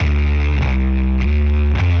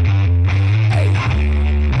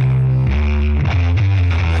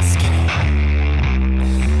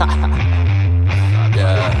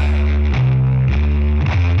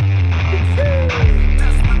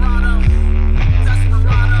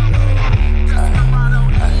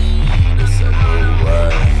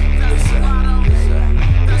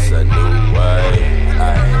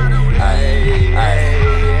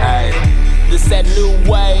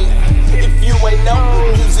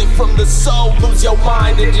from the soul. Lose your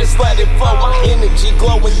mind and just let it flow. My energy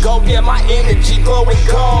glowing gold, yeah, my energy glowing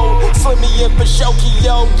gold. Slimmy and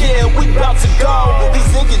Pashokio, yeah, we bout to go. These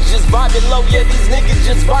niggas just vibing low, yeah, these niggas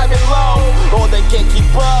just vibing low. Or they can't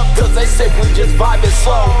keep up, cause they simply just vibing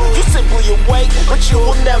slow. You simply awake, but you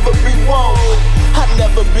will never be woke. I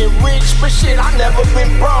never been rich, but shit, I never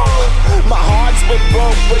been broke. My heart's been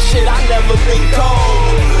broke, but shit, I never been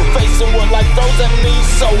cold. Facing what life throws at me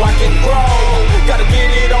so I can grow. Gotta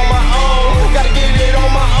get it on my own, gotta get it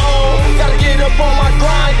on my own. Gotta get up on my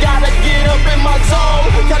grind, gotta get up in my zone.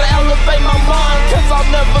 Gotta elevate my mind, cause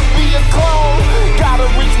I'll never be a clone. Gotta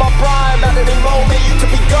reach my prime, at any moment you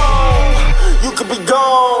could be gone. You could be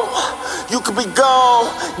gone, you could be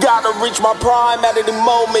gone. Gotta reach my prime, at any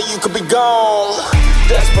moment you could be gone.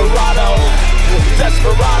 Desperado,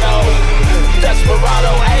 desperado,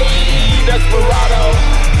 desperado, ayy, desperado,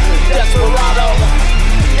 desperado,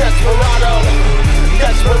 desperado,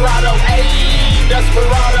 desperado, ayy,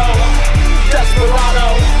 desperado, desperado,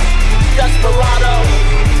 desperado,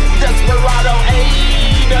 desperado,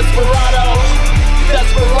 ayy, desperado,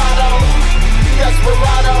 desperado,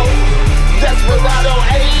 desperado, desperado,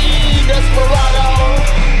 ayy.